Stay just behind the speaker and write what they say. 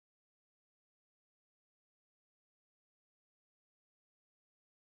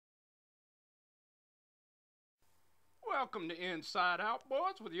Welcome to Inside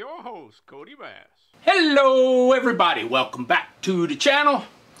Outboards with your host, Kodibass. Hello everybody, welcome back to the channel.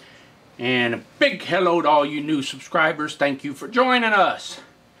 And a big hello to all you new subscribers. Thank you for joining us.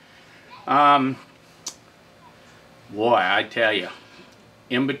 Boy, I tell you,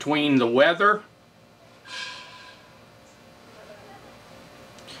 in between the weather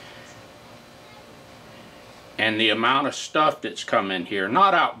and the amount of stuff that's come in here,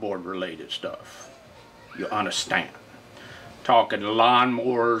 not outboard related stuff, you understand. Talking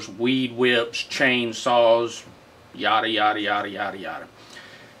lawnmowers, weed whips, chainsaws, yada yada yada yada yada.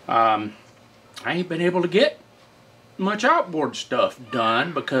 I ain't been able to get much outboard stuff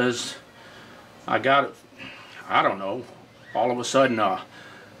done because I got, I don't know, all of a sudden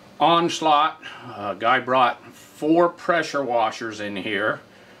onslaught. A guy brought 4 pressure washers in here.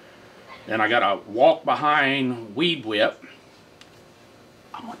 Then I got a walk behind weed whip.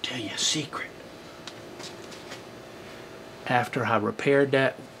 I'm gonna tell you a secret. After I repaired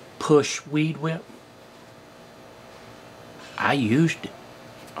that push weed whip, I used it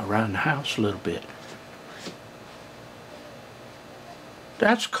around the house a little bit.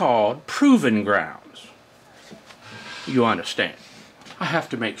 That's called proving grounds. You understand? I have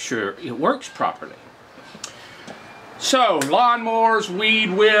to make sure it works properly. So, lawnmowers, weed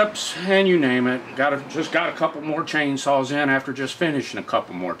whips, and you name it. Just got a couple more chainsaws in after just finishing a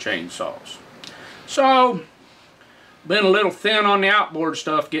couple more chainsaws. So, been a little thin on the outboard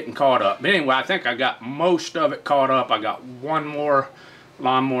stuff, getting caught up. But anyway, I think I got most of it caught up. I got one more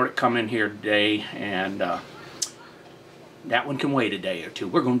lawnmower to come in here today, and that one can wait a day or two.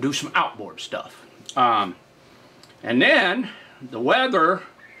 We're going to do some outboard stuff. And then, the weather,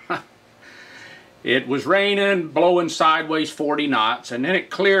 it was raining, blowing sideways 40 knots, and then it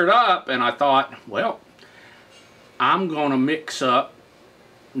cleared up, and I thought, well, I'm going to mix up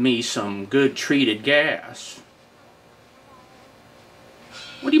me some good treated gas.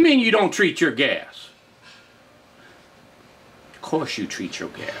 What do you mean you don't treat your gas? Of course you treat your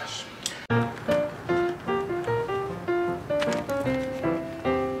gas.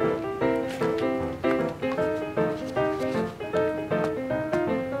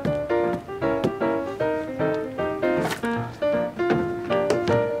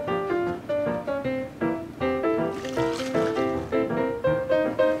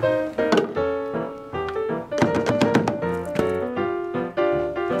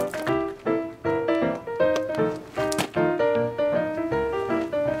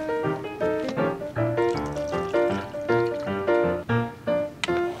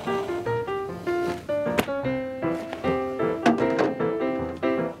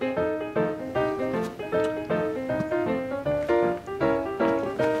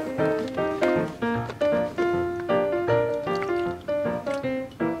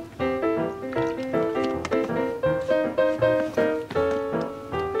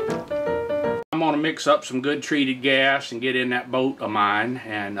 I'm going to mix up some good treated gas and get in that boat of mine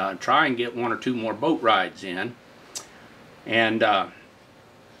and try and get 1 or 2 more boat rides in. And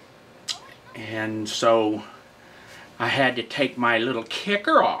so I had to take my little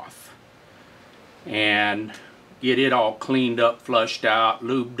kicker off and get it all cleaned up, flushed out,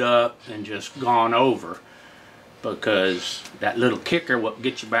 lubed up, and just gone over. Because that little kicker, what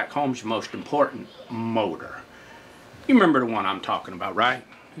gets you back home, is your most important motor. You remember the one I'm talking about, right?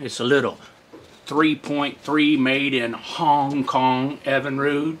 It's a little 3.3 made in Hong Kong,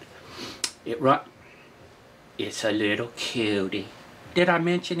 Evinrude. It's a little cutie. Did I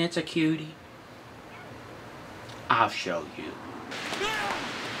mention it's a cutie? I'll show you.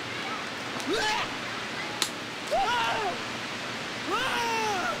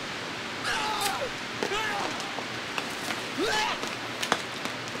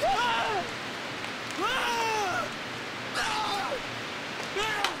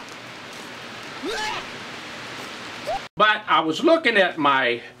 But I was looking at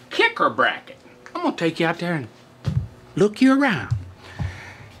my kicker bracket. I'm going to take you out there and look you around.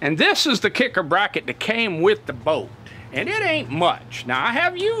 And this is the kicker bracket that came with the boat. And it ain't much. Now, I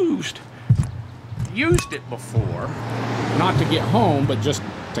have used it before. Not to get home, but just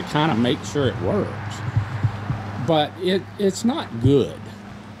to kind of make sure it works. But it's not good.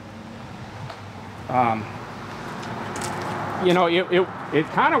 You know, it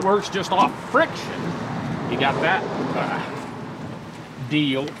kind of works just off friction. You got that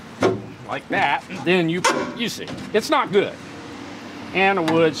deal like that, and then you see, it's not good. And the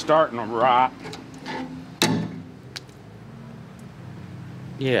wood's starting to rot.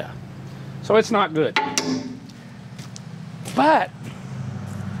 Yeah, so it's not good. But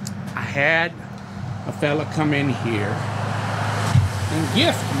I had a fella come in here and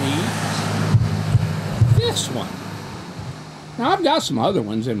gift me this one. Now, I've got some other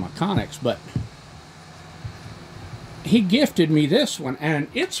ones in my Conex, but he gifted me this one, and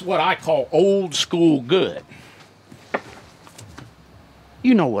it's what I call old school good.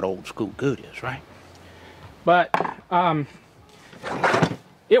 You know what old school good is, right? But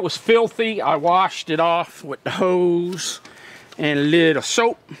it was filthy. I washed it off with the hose and a little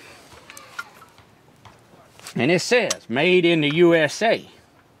soap. And it says, made in the USA.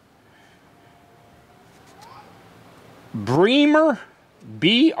 Bremer,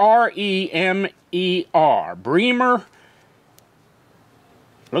 B-R-E-M-E-R. Bremer,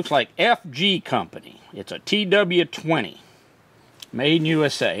 looks like FG company. It's a TW20, made in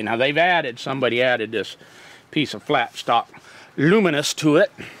USA. Now they've added, somebody added this piece of flat stock luminous to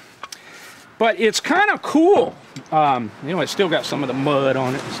it. But it's kind of cool. You know, it's still got some of the mud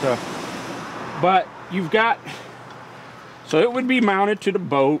on it and stuff. But you've got, so it would be mounted to the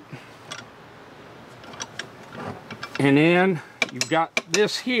boat. And then you've got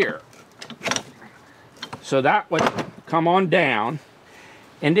this here. So that would come on down.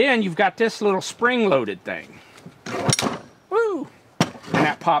 And then you've got this little spring-loaded thing. Woo! And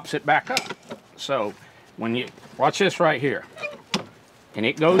that pops it back up. So when you, watch this right here. And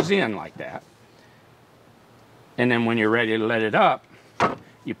it goes in like that. And then when you're ready to let it up,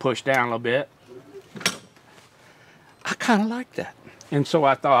 you push down a little bit. I kind of like that. And so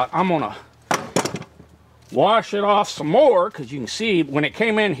I thought, I'm gonna wash it off some more, because you can see when it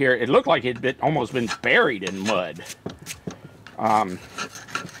came in here, it looked like it'd almost been buried in mud.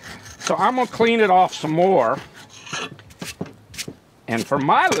 So I'm gonna clean it off some more. And for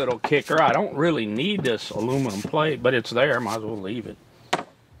my little kicker, I don't really need this aluminum plate, but it's there, might as well leave it.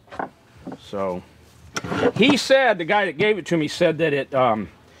 So he said, the guy that gave it to me said that it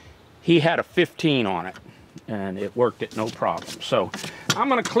he had a 15 on it and it worked it no problem. So I'm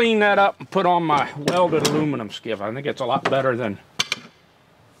gonna clean that up and put on my welded aluminum skiff. I think it's a lot better than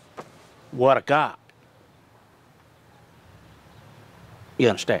what I got. You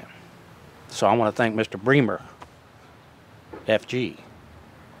understand? So I want to thank Mr. Bremer, FG,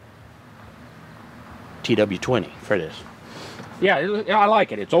 TW20 for this. Yeah, I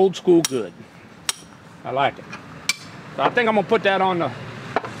like it. It's old school good. I like it. So I think I'm going to put that on the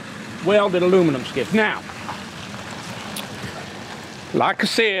welded aluminum skiff. Now, like I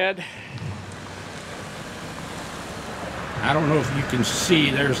said, I don't know if you can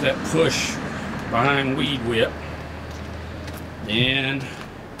see, there's that push behind Weed Whip. And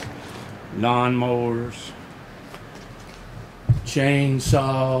lawnmowers,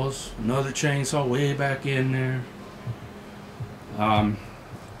 chainsaws, another chainsaw way back in there. And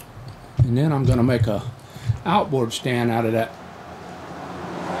then I'm going to make a outboard stand out of that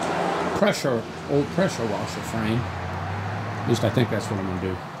old pressure washer frame. At least I think that's what I'm going to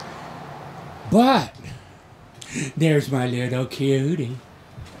do. But there's my little cutie.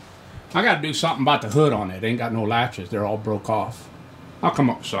 I got to do something about the hood on it. It ain't got no latches. They're all broke off. I'll come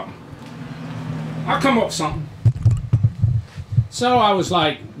up with something. So I was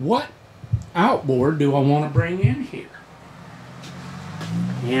like, what outboard do I want to bring in here?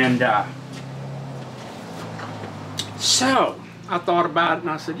 And so I thought about it and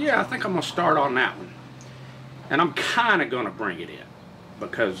I said, yeah, I think I'm going to start on that one. And I'm kind of going to bring it in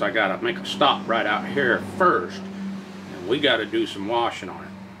because I got to make a stop right out here first. And we got to do some washing on it.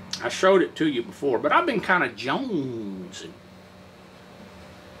 I showed it to you before, but I've been kind of jonesing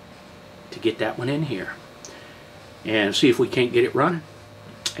to get that one in here and see if we can't get it running.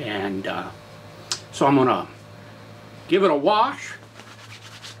 And so I'm gonna give it a wash,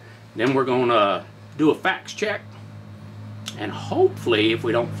 then we're gonna do a fax check, and hopefully if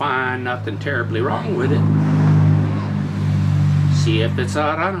we don't find nothing terribly wrong with it, see if it's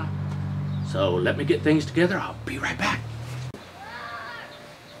a runner. So let me get things together. I'll be right back.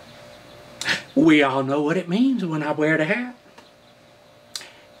 We all know what it means when I wear the hat.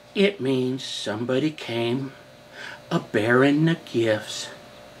 It means somebody came a-bearing the gifts.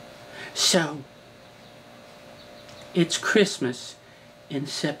 So, it's Christmas in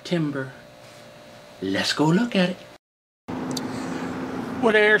September. Let's go look at it.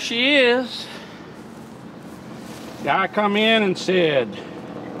 Well, there she is. Guy come in and said,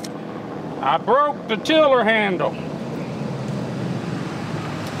 I broke the tiller handle.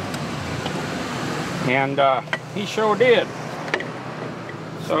 And he sure did.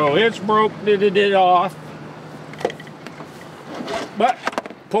 So it's broke it off. But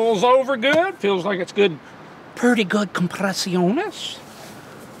pulls over good. Feels like it's good. Pretty good compressiones.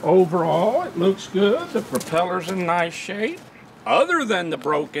 Overall, it looks good. The propeller's in nice shape. Other than the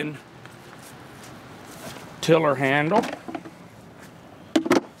broken tiller handle.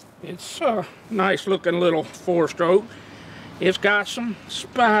 It's a nice looking little 4-stroke. It's got some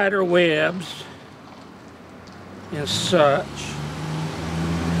spider webs and such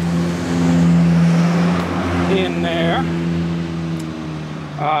in there.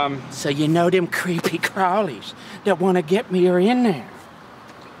 So you know them creepy crawlies that want to get me are in there.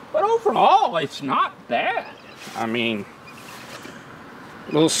 But overall, it's not bad. I mean,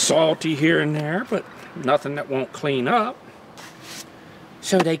 a little salty here and there, but nothing that won't clean up.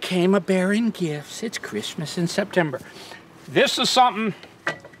 So they came a-bearing gifts. It's Christmas in September. This is something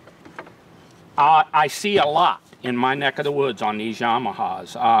I see a lot in my neck of the woods on these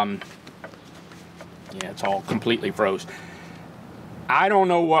Yamahas. Yeah, it's all completely froze. I don't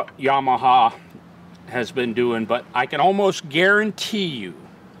know what Yamaha has been doing, but I can almost guarantee you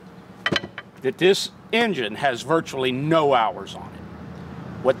that this engine has virtually no hours on it.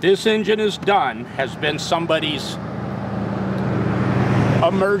 What this engine has done has been somebody's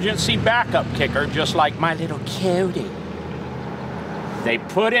emergency backup kicker, just like my little Cody. They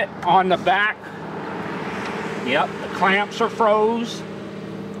put it on the back. Yep, the clamps are froze.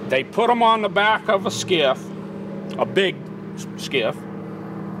 They put them on the back of a skiff, a big skiff,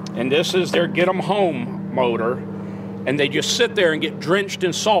 and this is their get them home motor, and they just sit there and get drenched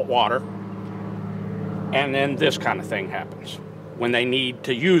in salt water, and then this kind of thing happens. When they need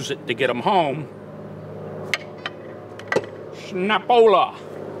to use it to get them home, snapola.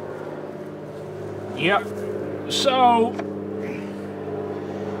 Yep. So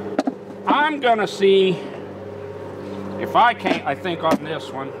I'm gonna see if I can't, I think on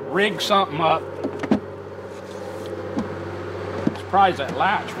this one, rig something up. I'm surprised that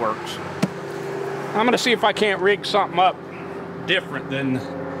latch works. I'm gonna see if I can't rig something up different than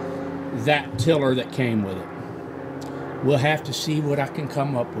that tiller that came with it. We'll have to see what I can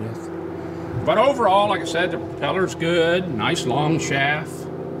come up with. But overall, like I said, the propeller's good, nice long shaft,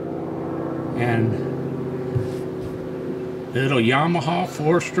 and little Yamaha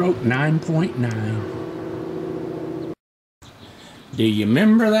 4-stroke 9.9. Do you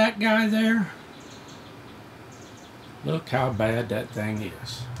remember that guy there? Look how bad that thing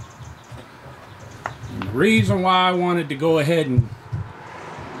is. And the reason why I wanted to go ahead and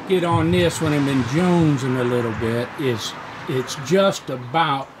get on this when I've been jonesing a little bit is it's just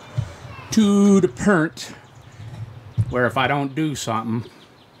about to the point where if I don't do something,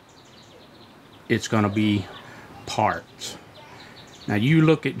 it's going to be parts. Now you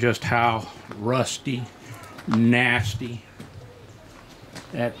look at just how rusty, nasty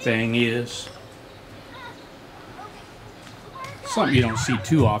that thing is. Something you don't see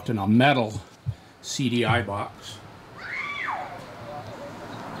too often, a metal CDI box.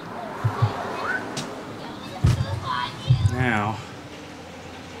 Now,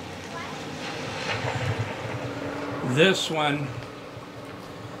 this one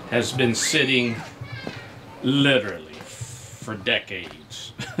has been sitting literally for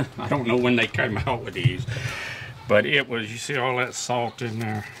decades. I don't know when they came out with these, but it was, you see all that salt in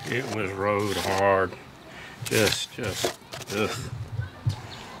there? It was rode hard. Just, ugh.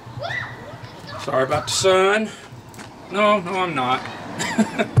 Sorry about the sun. No, I'm not.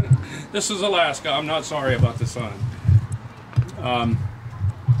 This is Alaska. I'm not sorry about the sun.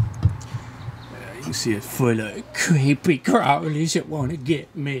 You can see it's full of creepy crawlies that want to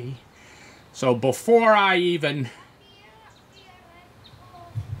get me. So before I even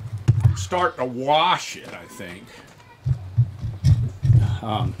start to wash it, I think.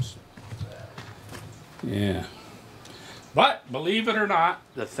 Yeah. But believe it or not,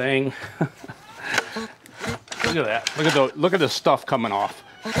 the thing. Look at that. Look at the stuff coming off.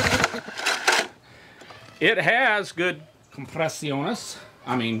 It has good compressiones.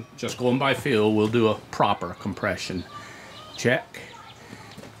 I mean, just going by feel, we'll do a proper compression check.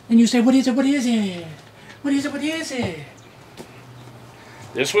 And you say, what is it? What is it? What is it? What is it?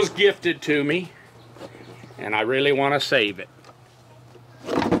 This was gifted to me, and I really want to save it.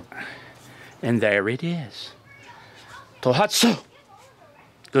 And there it is. TOHATSU.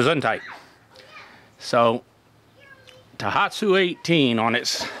 Gesundheit. So, TOHATSU 18 on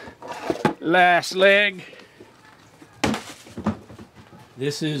its last leg.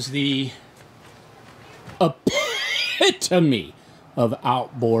 This is the epitome of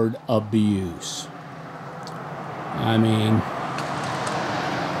outboard abuse. I mean,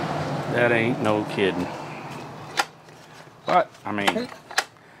 that ain't no kidding. But, I mean,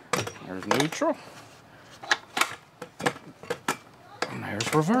 there's neutral. And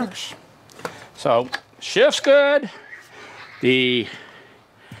there's reverse. So, shift's good. The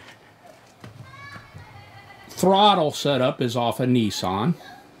throttle setup is off a Nissan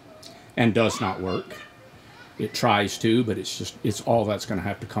and does not work. It tries to, but it's all that's going to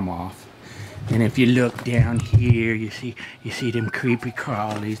have to come off. And if you look down here, you see them creepy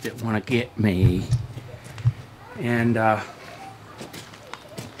crawlies that want to get me. And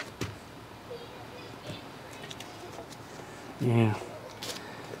yeah.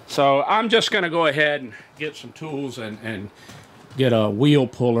 So I'm just going to go ahead and get some tools and get a wheel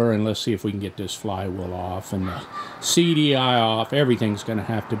puller, and let's see if we can get this flywheel off and the CDI off. Everything's going to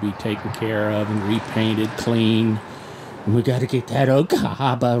have to be taken care of and repainted, clean. And we got to get that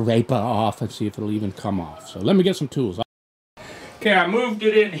carburetor off and see if it'll even come off. So let me get some tools. Okay, I moved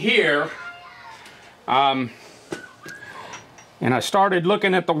it in here. And I started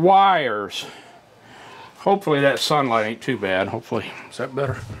looking at the wires. Hopefully that sunlight ain't too bad. Hopefully. Is that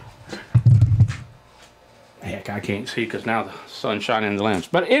better? Heck, I can't see because now the sun's shining in the lens.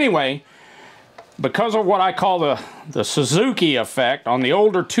 But anyway, because of what I call the Suzuki effect, on the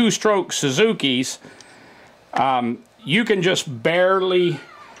older two-stroke Suzukis, you can just barely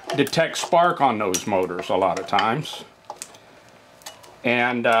detect spark on those motors a lot of times.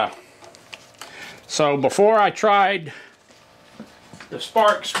 And so before I tried the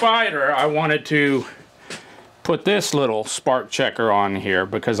Spark Spider, I wanted to put this little spark checker on here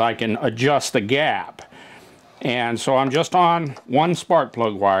because I can adjust the gap. And so I'm just on one spark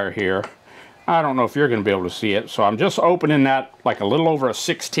plug wire here. I don't know if you're going to be able to see it, so I'm just opening that like a little over a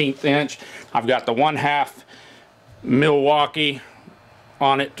 1/16 inch. I've got the 1/2 Milwaukee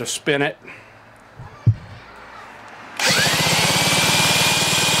on it to spin it.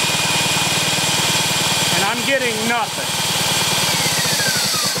 And I'm getting nothing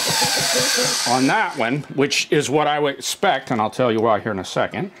on that one, which is what I would expect, and I'll tell you why here in a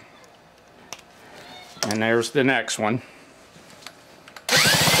second. And there's the next one.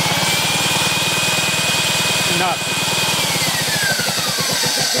 Nothing.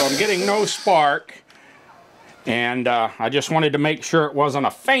 So I'm getting no spark. And I just wanted to make sure it wasn't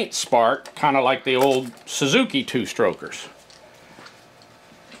a faint spark, kind of like the old Suzuki two-strokers.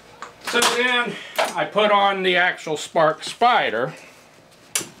 So then I put on the actual Spark Spider,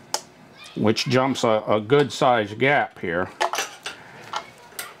 which jumps a good sized gap here.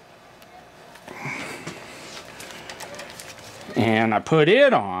 And I put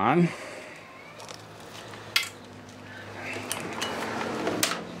it on.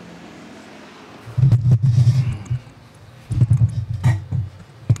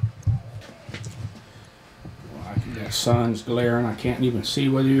 Sun's glaring. I can't even see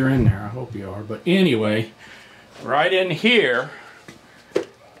whether you're in there. I hope you are. But anyway, right in here, and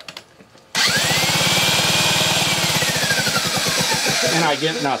I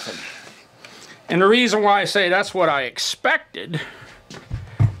get nothing. And the reason why I say that's what I expected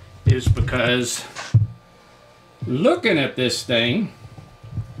is because looking at this thing,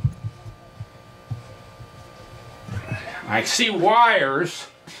 I see wires.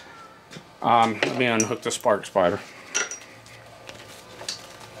 Let me unhook the Spark Spider.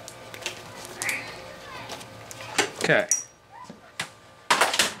 Okay.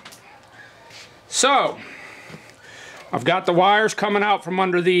 So, I've got the wires coming out from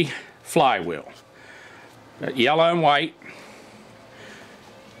under the flywheel. Got yellow and white.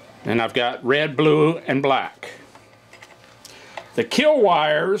 And I've got red, blue, and black. The kill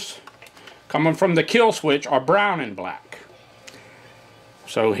wires coming from the kill switch are brown and black.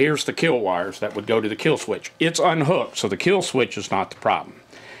 So here's the kill wires that would go to the kill switch. It's unhooked, so the kill switch is not the problem.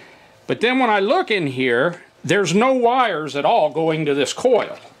 But then when I look in here, there's no wires at all going to this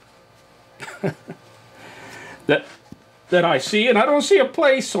coil that I see, and I don't see a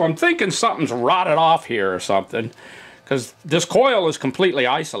place, so I'm thinking something's rotted off here or something, because this coil is completely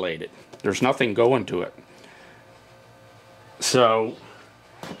isolated. There's nothing going to it. So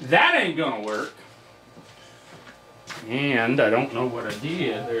that ain't gonna work. And I don't know what I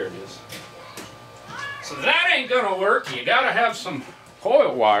did. There it is. So that ain't gonna work. You gotta have some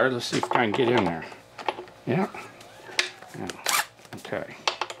coil wire. Let's see if I can get in there. Yeah. Okay.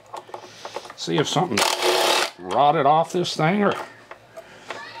 See if something rotted off this thing or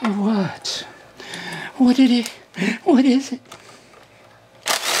what? What did it? What is it?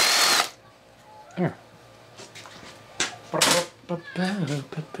 There. Oh,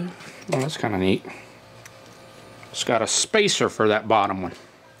 that's kind of neat. It's got a spacer for that bottom one.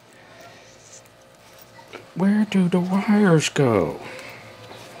 Where do the wires go?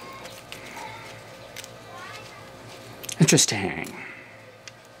 Interesting.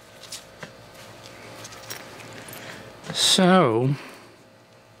 So,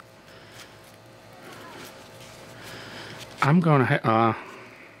 I'm gonna,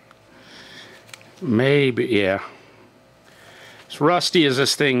 maybe, yeah. As rusty as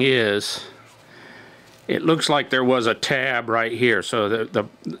this thing is, it looks like there was a tab right here. So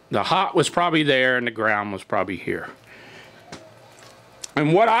the hot was probably there and the ground was probably here.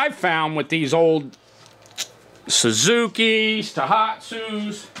 And what I've found with these old Suzuki's,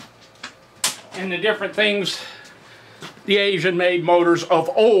 TOHATSU's, and the different things, the Asian-made motors of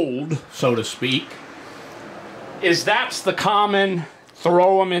old, so to speak, is that's the common,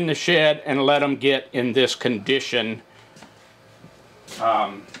 throw them in the shed and let them get in this condition.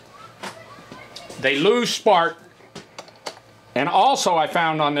 They lose spark. And also I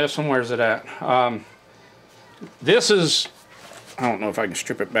found on this one, where's it at? This is, I don't know if I can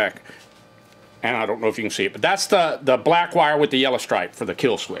strip it back, and I don't know if you can see it, but that's the black wire with the yellow stripe for the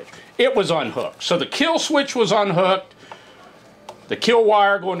kill switch. It was unhooked. So the kill switch was unhooked, the kill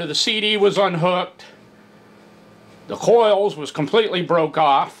wire going to the CD was unhooked, the coils was completely broke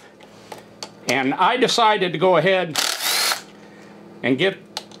off, and I decided to go ahead and get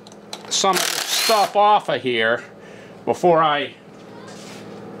some of this stuff off of here before I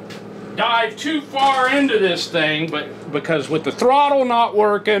dive too far into this thing, but because with the throttle not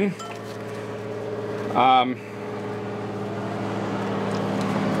working, and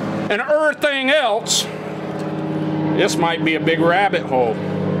everything else, this might be a big rabbit hole.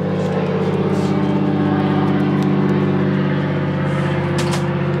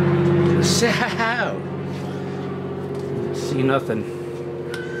 See nothing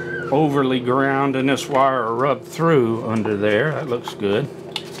overly ground in this wire or rubbed through under there. That looks good.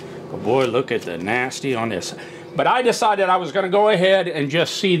 But boy, look at the nasty on this. But I decided I was going to go ahead and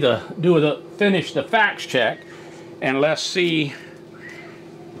just see finish the facts check, and let's see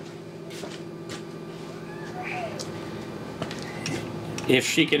if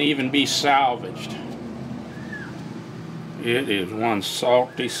she can even be salvaged. It is one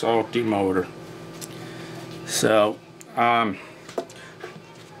salty, salty motor. So,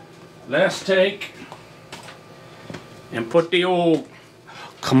 let's take and put the old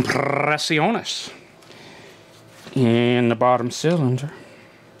compressiones in the bottom cylinder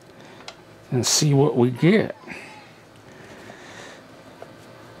and see what we get.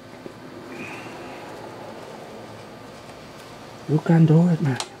 You can do it,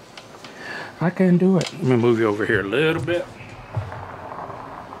 man. I can do it. Let me move you over here a little bit.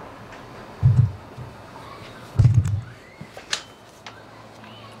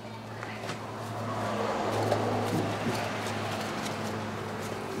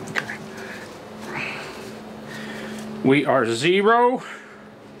 Okay. We are 0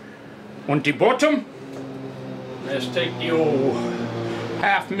 on the bottom. Let's take the old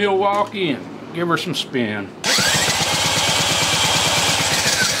half Milwaukee and give her some spin.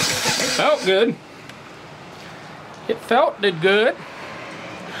 Felt good. It felt good.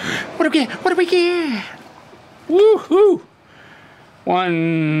 What do we get? What do we get? Woohoo!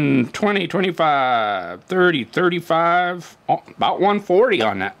 120, 25, 30, 35, about 140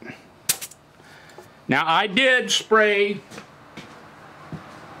 on that. Now I did spray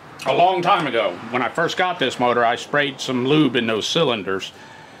a long time ago. When I first got this motor, I sprayed some lube in those cylinders.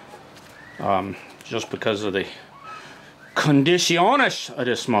 Just because of the condiciones of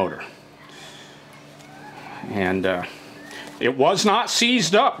this motor. And it was not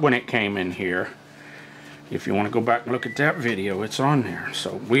seized up when it came in here. If you want to go back and look at that video, it's on there.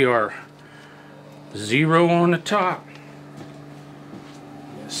 So we are 0 on the top.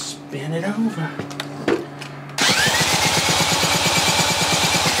 Spin it over.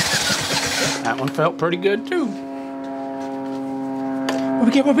 That one felt pretty good too. What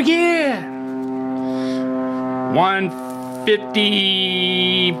we get? What we get?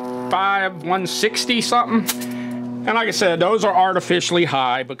 155, 160 something. And like I said, those are artificially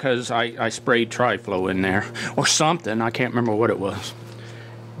high because I sprayed Triflow in there or something. I can't remember what it was.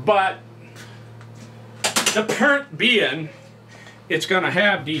 But the point being, it's going to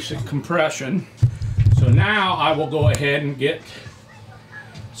have decent compression. So now I will go ahead and get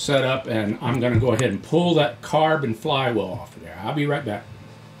set up, and I'm going to go ahead and pull that carbon flywheel off of there. I'll be right back.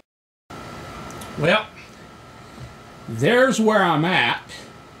 Well, there's where I'm at.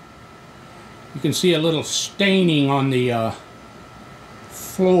 You can see a little staining on the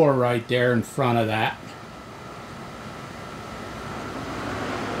floor right there in front of that.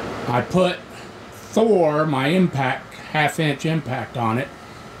 I put Thor, my impact, 1/2 inch impact on it.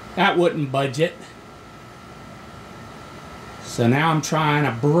 That wouldn't budge it. So now I'm trying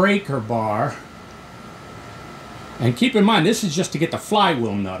a breaker bar. And keep in mind, this is just to get the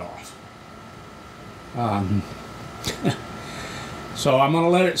flywheel nut off. So I'm going to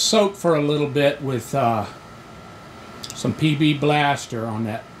let it soak for a little bit with some PB Blaster on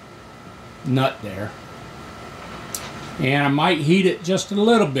that nut there. And I might heat it just a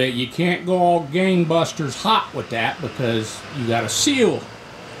little bit. You can't go all gangbusters hot with that because you got a seal.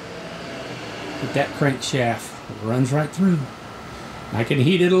 But that crankshaft runs right through. I can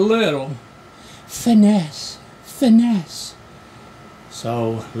heat it a little. Finesse, finesse.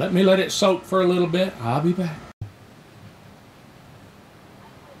 So let it soak for a little bit. I'll be back.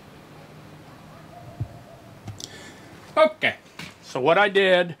 Okay, so what I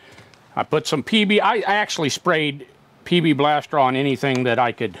did, I put some PB, I actually sprayed PB Blaster on anything that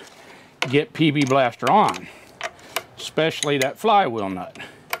I could get PB Blaster on, especially that flywheel nut.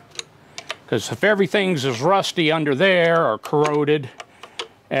 Because if everything's as rusty under there or corroded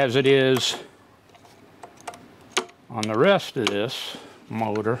as it is on the rest of this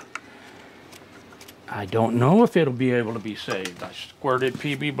motor, I don't know if it'll be able to be saved. I squirted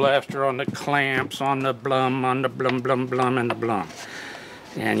PB Blaster on the clamps, on the blum, and the blum.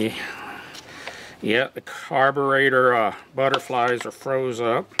 And yeah, the carburetor butterflies are froze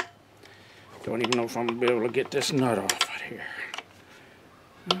up. Don't even know if I'm gonna be able to get this nut off of here.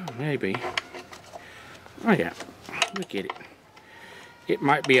 Maybe. Oh yeah, look at it. It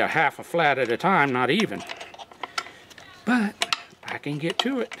might be a half a flat at a time, not even. But I can get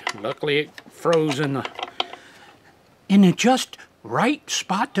to it. Luckily it froze in the just right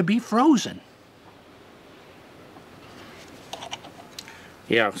spot to be frozen.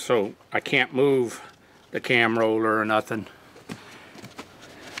 Yeah, so I can't move the cam roller or nothing.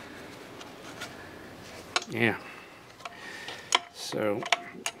 Yeah. So,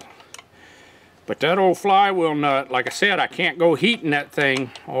 but that old flywheel nut, like I said, I can't go heating that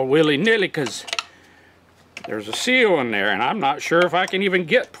thing all willy-nilly because there's a seal in there, and I'm not sure if I can even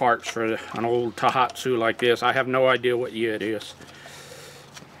get parts for an old TOHATSU like this. I have no idea what year it is.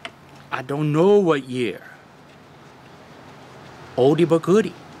 I don't know what year. Oldie but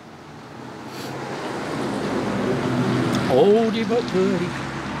goodie. Oldie but goodie.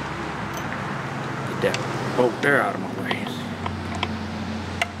 Get that boat there out of my way.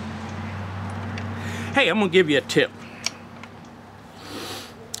 Hey, I'm gonna give you a tip.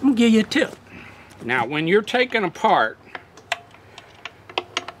 Now, when you're taking apart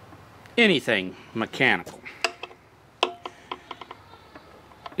anything mechanical,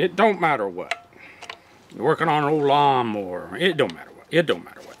 it don't matter what. You're working on an old lawnmower, it don't matter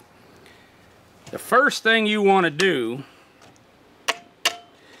what. The first thing you want to do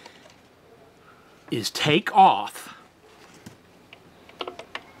is take off,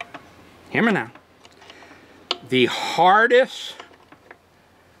 hear me now, the hardest,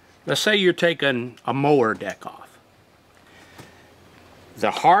 let's say you're taking a mower deck off.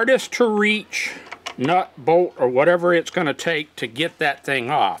 The hardest to reach nut, bolt, or whatever it's going to take to get that thing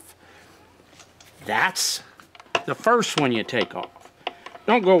off, that's the first one you take off.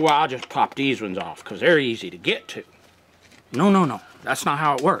 Don't go, well, I'll just pop these ones off because they're easy to get to. No. That's not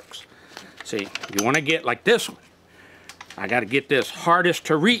how it works. See, you want to get like this one. I got to get this hardest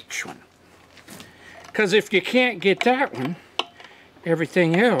to reach one. Because if you can't get that one,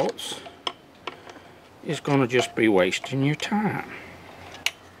 everything else is going to just be wasting your time.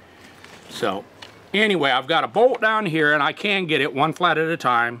 So, anyway, I've got a bolt down here, and I can get it one flat at a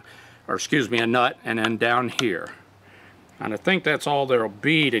time, or excuse me, a nut, and then down here. And I think that's all there'll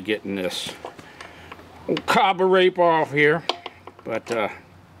be to getting this old carburetor off here. But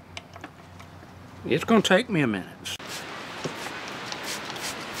it's going to take me a minute.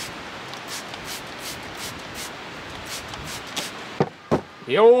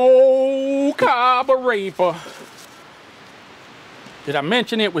 The old carburetor. Did I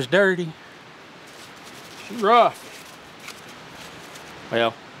mention it was dirty? It's rough.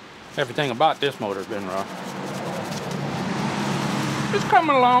 Well, everything about this motor's been rough. It's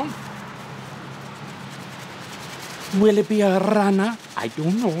coming along. Will it be a runner? I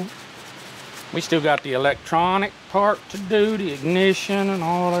don't know. We still got the electronic part to do, the ignition and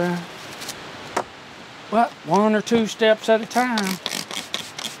all that. But 1 or 2 steps at a time.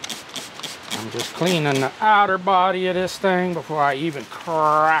 I'm just cleaning the outer body of this thing before I even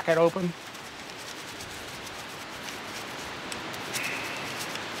crack it open.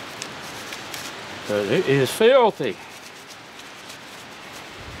 Because it is filthy.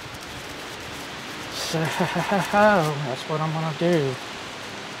 So that's what I'm gonna do.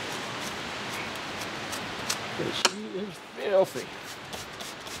 She is filthy.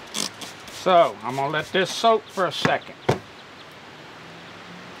 So I'm gonna let this soak for a second.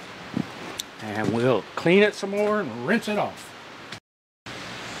 And we'll clean it some more and rinse it off.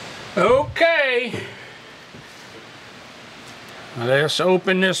 Okay. Let's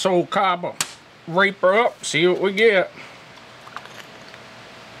open this old carburetor up, see what we get.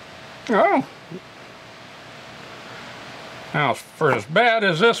 Oh. Now, for as bad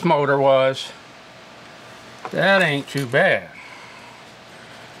as this motor was, that ain't too bad.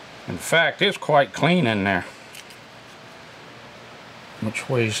 In fact, it's quite clean in there. Which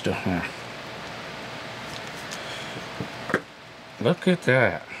way's to here? Look at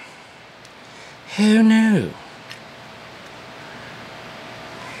that. Who knew?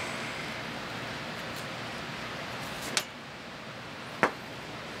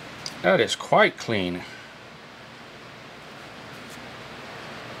 That is quite clean.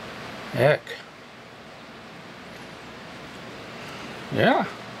 Heck. Yeah.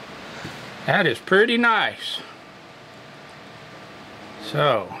 That is pretty nice.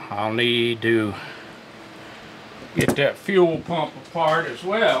 So, I'll need to get that fuel pump apart as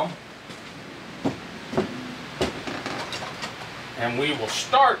well. And we will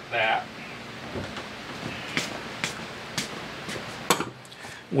start that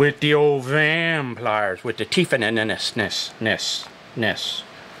with the old van pliers, with the teeth in this.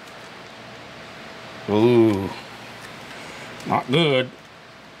 Ooh, not good.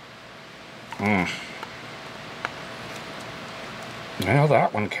 Well,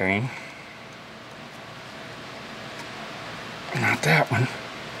 that one came. Not that one.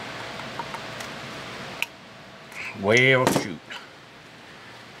 Well, shoot.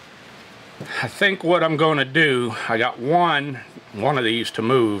 I think what I'm going to do, I got one of these to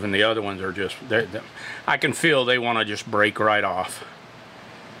move, and the other ones are just, I can feel they want to just break right off.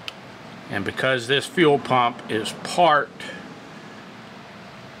 And because this fuel pump is part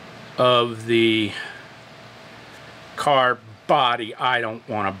of the car body, I don't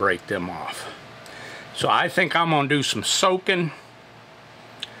want to break them off. So I think I'm going to do some soaking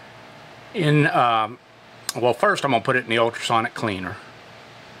in, well, first I'm going to put it in the ultrasonic cleaner.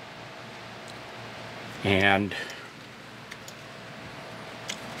 And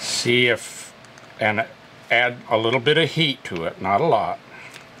see if, and add a little bit of heat to it, not a lot.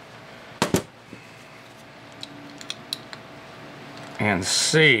 And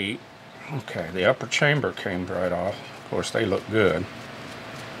see, okay, the upper chamber came right off. Of course, they look good.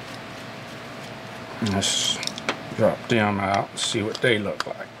 Let's drop them out and see what they look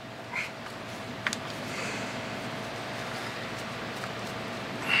like.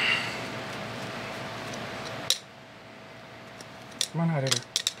 Come on out of there.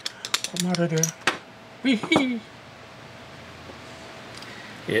 Come out of there. Wee-hee.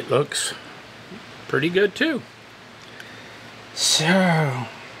 It looks pretty good too. So, of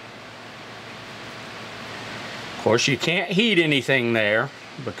course you can't heat anything there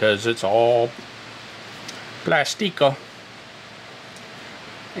because it's all plastica.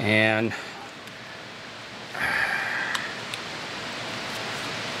 And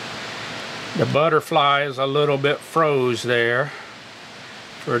the butterfly is a little bit froze there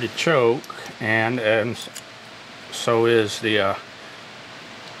for the choke, and so is the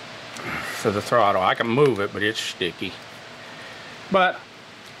for the throttle. I can move it, but it's sticky. But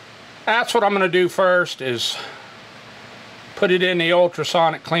that's what I'm going to do first, is put it in the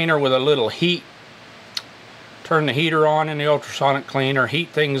ultrasonic cleaner with a little heat. Turn the heater on in the ultrasonic cleaner, heat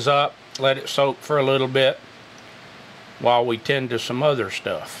things up, let it soak for a little bit while we tend to some other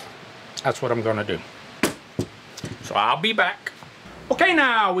stuff. That's what I'm going to do. So I'll be back. Okay,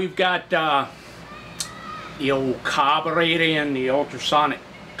 now we've got the old carburetor in the ultrasonic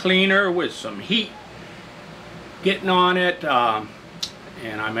cleaner with some heat getting on it,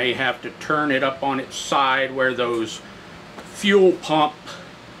 and I may have to turn it up on its side where those fuel pump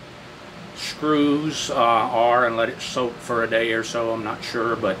screws are, and let it soak for a day or so. I'm not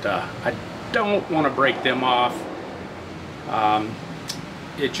sure, but I don't want to break them off.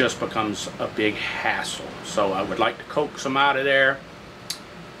 It just becomes a big hassle. So I would like to coax them out of there.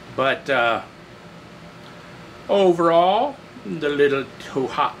 But overall, the little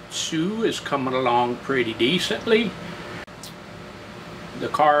TOHATSU is coming along pretty decently. The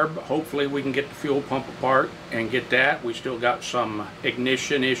carb, hopefully we can get the fuel pump apart and get that. We still got some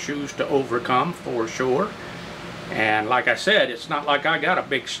ignition issues to overcome for sure. And like I said, it's not like I got a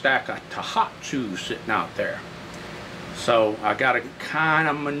big stack of TOHATSU sitting out there. So I got to kind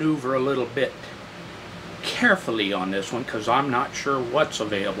of maneuver a little bit carefully on this one, because I'm not sure what's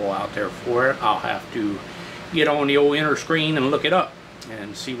available out there for it. I'll have to get on the old inner screen and look it up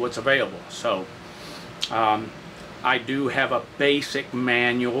and see what's available. So I do have a basic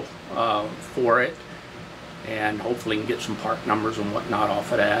manual for it, and hopefully can get some part numbers and whatnot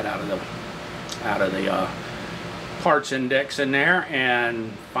off of that out of the parts index in there,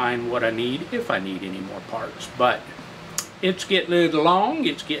 and find what I need if I need any more parts. But it's getting a little long,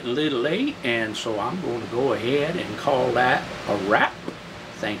 it's getting a little late, and so I'm going to go ahead and call that a wrap.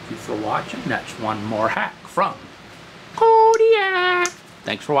 Thank you for watching. That's one more hack from See ya!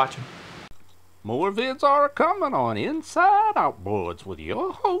 Thanks for watching. More vids are coming on Inside Outboards with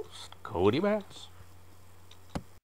your host, Cody Bass.